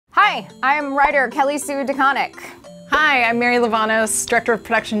Hi, I'm writer Kelly Sue DeConnick. Hi, I'm Mary Livanos, Director of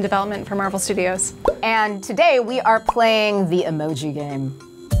Production and Development for Marvel Studios. And today we are playing the Emoji game.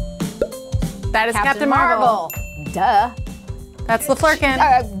 That is Captain Marvel. Duh. That's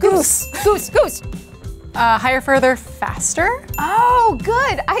LaFlurkin. Goose. Goose. Higher, further, faster? Oh,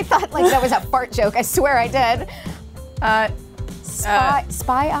 good. I thought like that was a fart joke. I swear I did.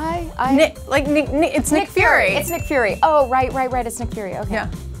 Spy Eye? It's Nick Fury. It's Nick Fury. Oh, right. It's Nick Fury. Okay. Yeah.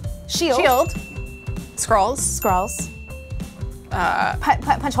 Shield. Skrulls.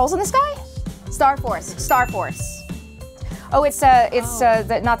 Punch holes in the sky? Star Force. Oh, it's not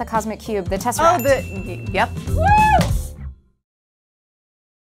the Cosmic Cube, the Tesseract. Yep. Woo!